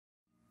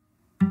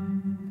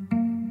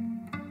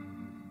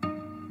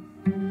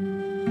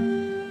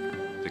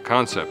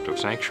concept of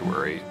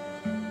sanctuary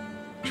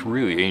is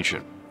really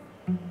ancient.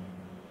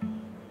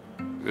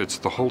 It's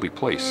the holy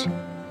place.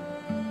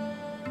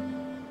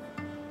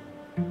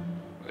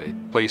 A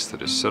place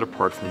that is set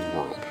apart from the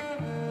world.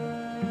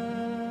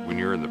 When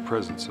you're in the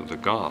presence of the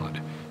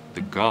God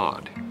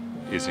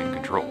is in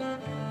control,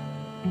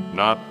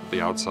 not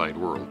the outside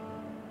world.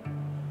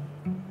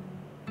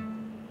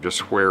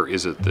 Just where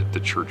is it that the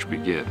church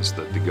begins,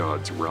 that the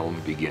God's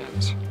realm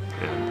begins,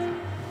 and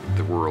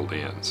the world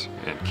ends?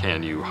 And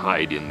can you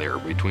hide in there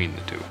between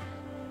the two?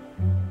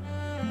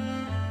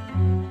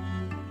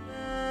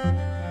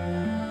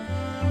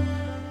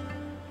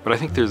 But I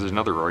think there's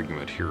another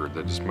argument here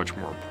that is much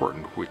more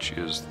important, which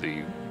is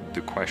the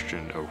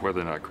question of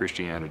whether or not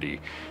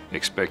Christianity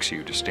expects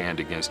you to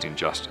stand against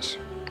injustice.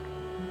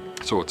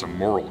 So it's a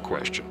moral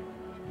question.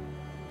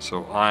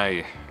 So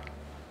I,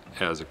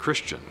 as a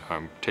Christian,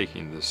 I'm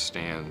taking this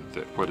stand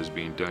that what is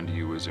being done to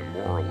you is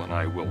immoral and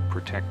I will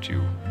protect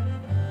you.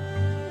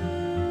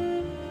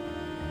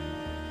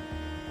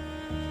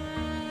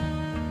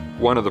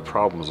 One of the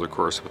problems, of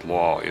course, with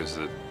law is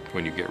that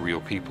when you get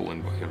real people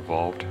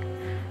involved,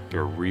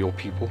 they're real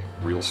people,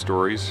 real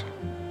stories.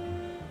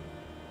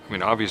 I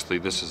mean, obviously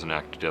this is an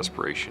act of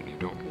desperation. You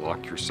don't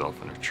lock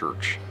yourself in a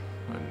church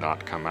and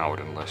not come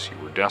out unless you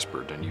were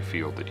desperate and you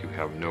feel that you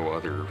have no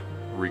other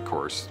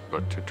recourse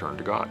but to turn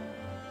to God.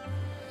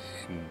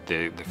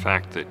 The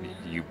fact that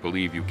you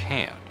believe you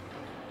can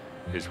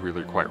is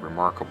really quite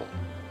remarkable,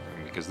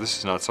 because this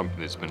is not something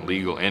that's been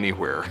legal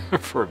anywhere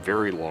for a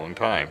very long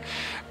time.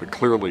 But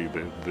clearly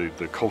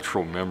the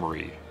cultural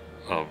memory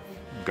of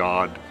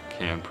God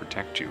can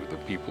protect you, the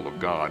people of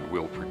God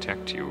will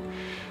protect you,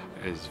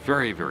 is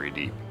very, very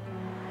deep.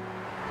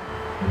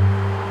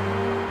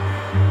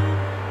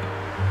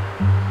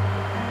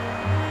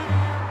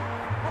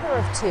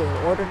 Of two,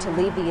 ordered to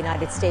leave the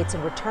United States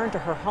and return to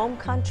her home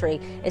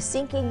country, is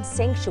seeking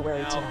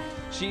sanctuary tonight.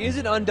 She is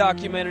an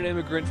undocumented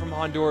immigrant from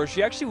Honduras.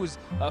 She actually was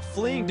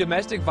fleeing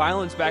domestic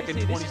violence back in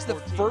 2014. This is the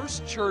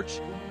first church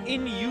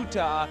in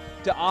Utah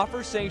to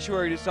offer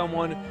sanctuary to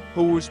someone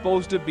who was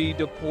supposed to be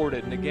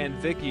deported. And again,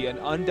 Vicky, an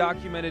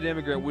undocumented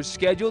immigrant, was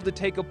scheduled to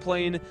take a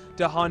plane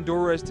to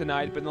Honduras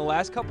tonight, but in the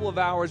last couple of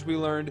hours we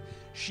learned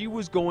she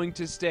was going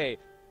to stay.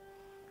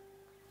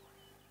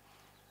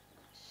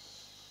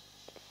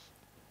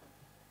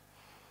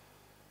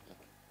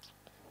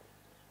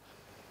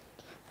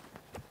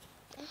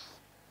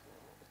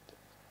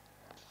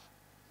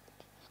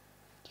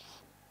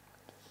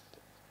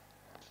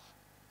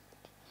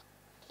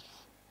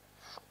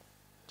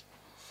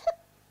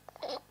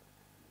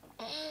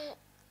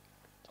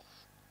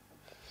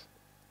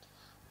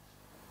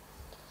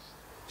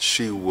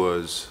 She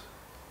was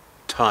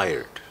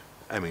tired,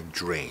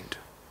 drained.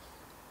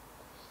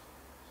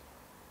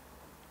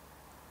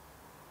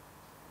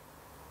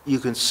 You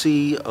can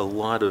see a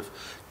lot of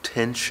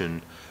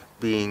tension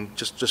being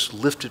just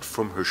lifted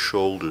from her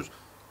shoulders.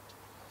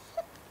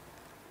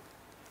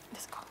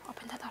 Let's go.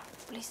 Open the door,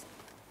 please.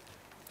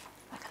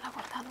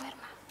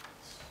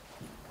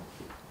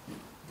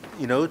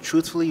 You know,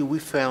 truthfully, we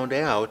found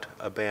out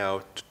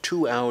about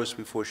 2 hours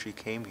before she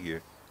came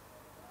here.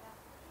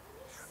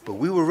 But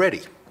we were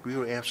ready. We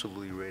were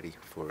absolutely ready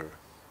for her.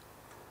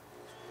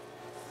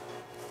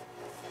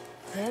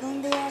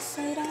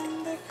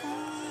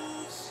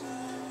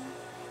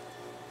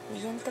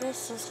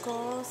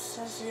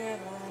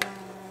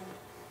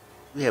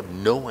 We have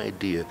no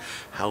idea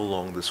how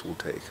long this will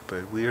take,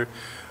 but we're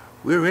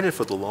in it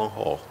for the long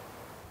haul.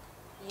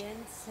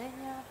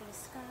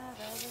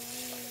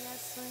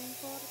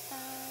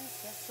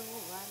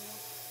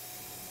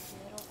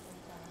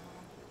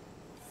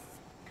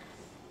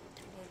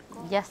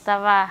 Ya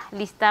estaba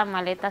lista,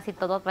 maletas y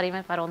todo para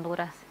irme para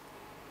Honduras.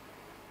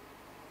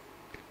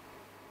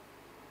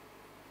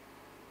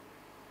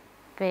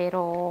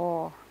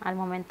 Pero al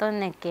momento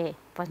en el que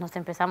pues nos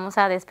empezamos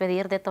a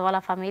despedir de toda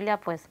la familia,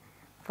 pues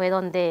fue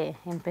donde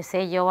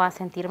empecé yo a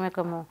sentirme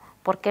como,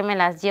 ¿por qué me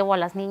las llevo a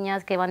las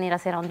niñas? ¿Qué van a ir a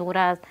hacer a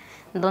Honduras?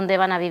 ¿Dónde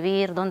van a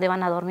vivir? ¿Dónde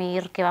van a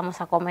dormir? ¿Qué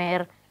vamos a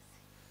comer?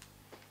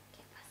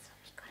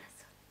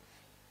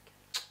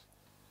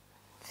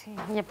 Sí,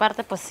 y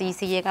aparte, pues sí,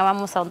 si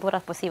llegábamos a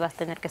Honduras, pues ibas a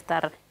tener que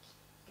estar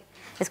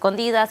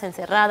escondidas,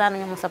 encerradas, no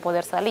íbamos a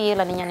poder salir,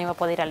 la niña no iba a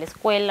poder ir a la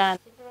escuela.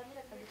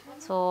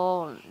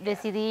 So,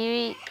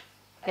 decidí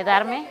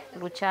quedarme,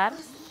 luchar.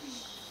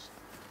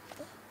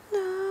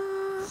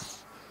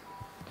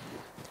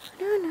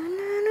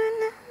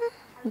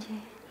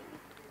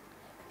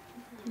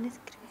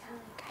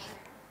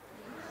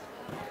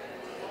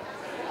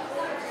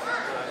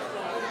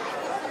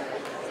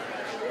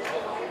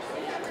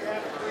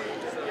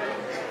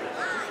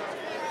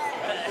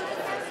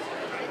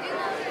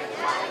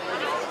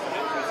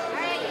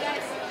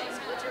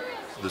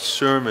 The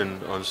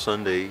sermon on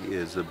Sunday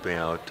is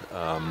about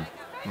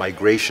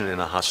migration in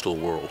a hostile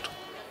world.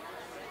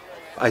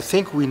 I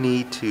think we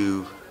need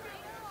to,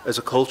 as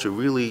a culture,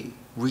 really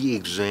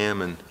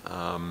re-examine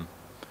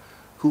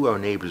who our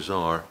neighbors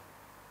are.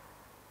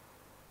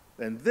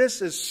 And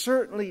this is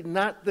certainly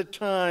not the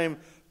time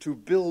to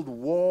build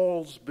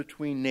walls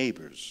between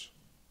neighbors.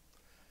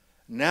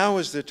 Now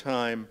is the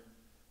time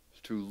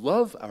to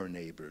love our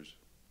neighbors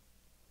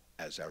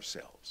as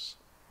ourselves.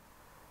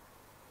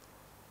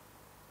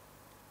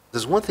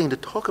 There's one thing to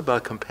talk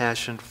about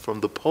compassion from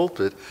the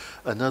pulpit,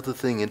 another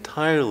thing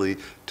entirely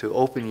to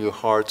open your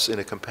hearts in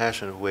a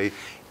compassionate way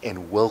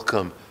and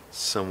welcome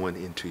someone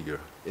into your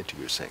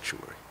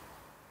sanctuary.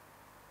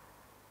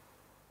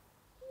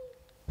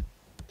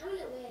 I'm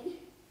gonna win.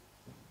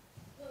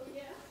 Oh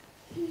yeah.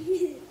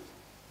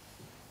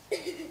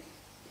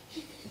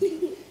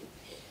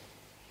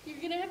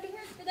 You're gonna have to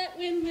work for that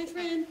win, my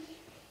friend.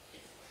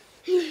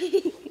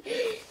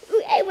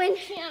 I win.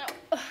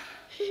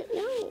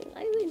 No,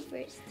 I win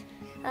first.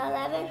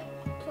 11,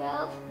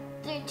 12,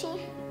 13,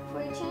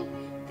 14,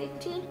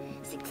 15,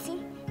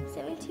 16,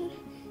 17,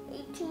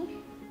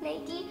 18,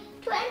 19,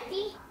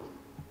 20.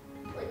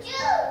 Would you?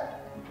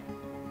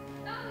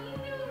 Oh, you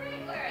knew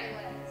right where I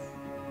was.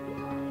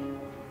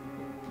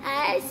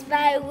 I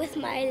spy with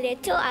my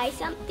little eye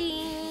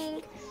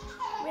something.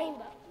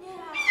 Rainbow.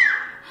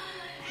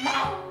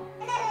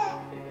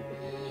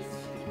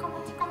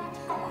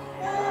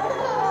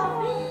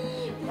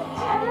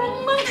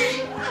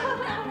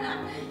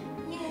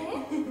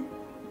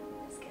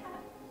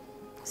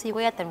 Sí,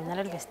 voy a terminar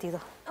el vestido.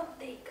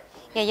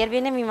 Y ayer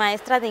viene mi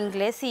maestra de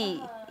inglés y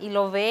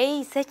lo ve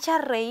y se echa a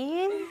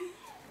reír.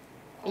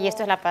 Y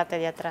esto es la parte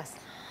de atrás.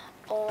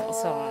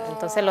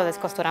 Entonces lo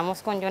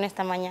descosturamos con John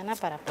esta mañana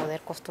para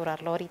poder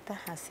costurarlo ahorita,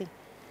 así,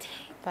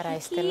 para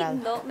este lado.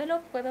 No me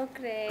lo puedo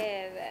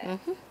creer.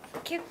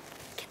 ¿Qué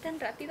tan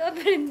rápido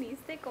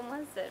aprendiste cómo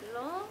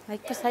hacerlo? Ay,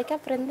 pues hay que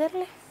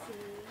aprenderle. Sí.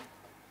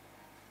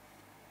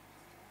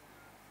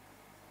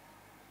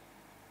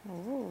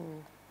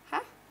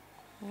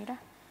 Mira.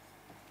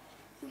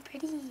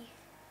 Pretty.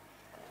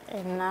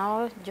 And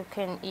now you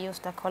can use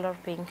the color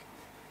pink.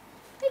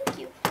 Thank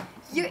you.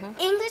 Your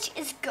English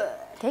is good.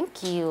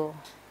 Thank you.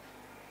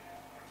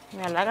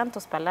 Me halagan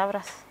tus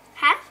palabras.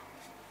 Huh?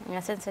 Me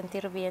hacen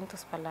sentir bien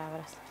tus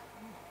palabras.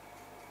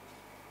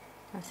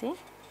 ¿Así?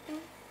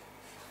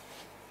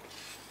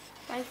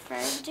 My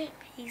friend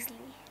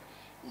Paisley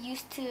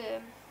used to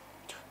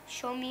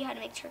show me how to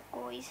make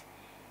turquoise.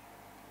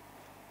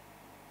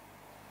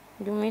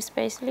 You miss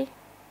Paisley?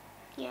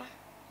 Yeah.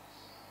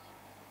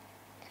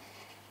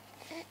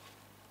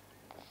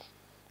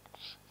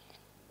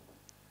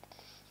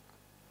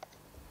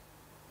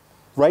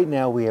 Right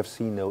now we have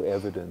seen no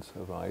evidence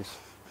of ICE.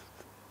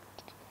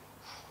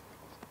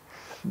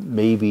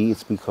 Maybe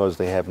it's because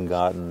they haven't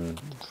gotten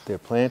their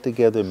plan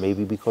together,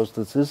 maybe because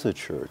this is a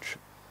church.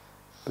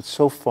 But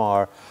so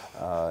far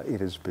it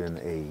has been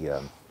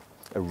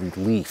a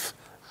relief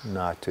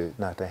not to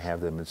have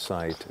them in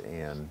sight,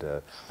 and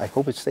I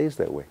hope it stays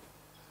that way.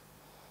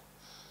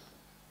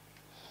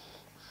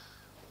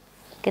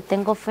 Que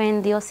tengo fe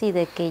en Dios y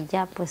de que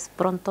ya pues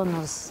pronto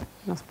nos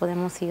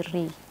podemos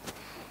ir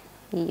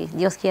y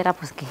Dios quiera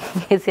pues que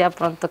sea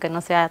pronto, que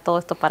no sea todo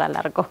esto para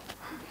largo.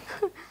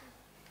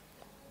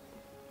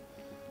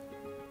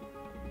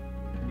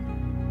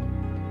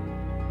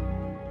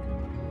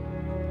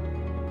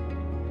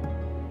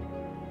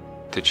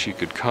 That she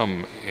could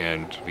come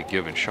and be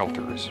given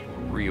shelter is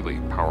really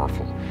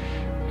powerful.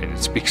 And it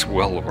speaks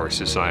well of our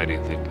society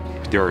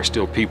that there are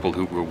still people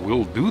who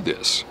will do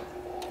this.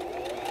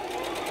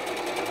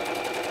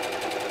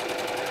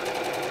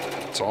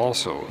 It's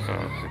also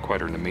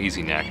quite an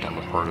amazing act on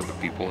the part of the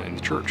people in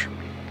the church.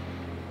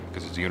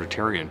 Because it's a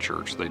Unitarian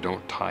church, they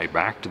don't tie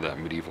back to that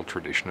medieval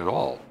tradition at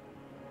all.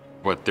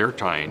 What they're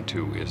tying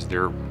to is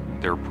their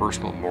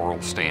personal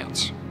moral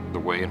stance, the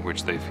way in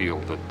which they feel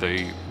that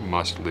they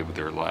must live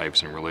their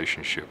lives in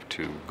relationship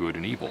to good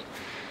and evil.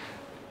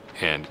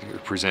 And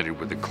presented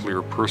with a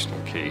clear personal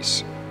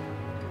case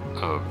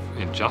of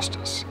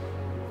injustice,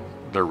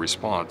 their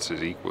response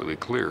is equally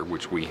clear,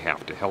 which we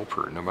have to help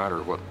her, no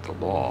matter what the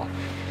law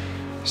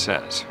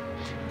says,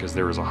 because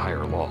there is a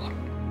higher law.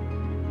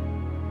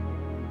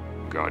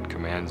 God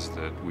commands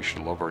that we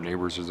should love our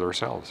neighbors as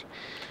ourselves.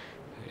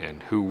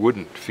 And who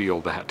wouldn't feel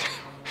that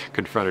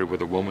confronted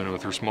with a woman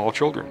with her small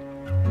children?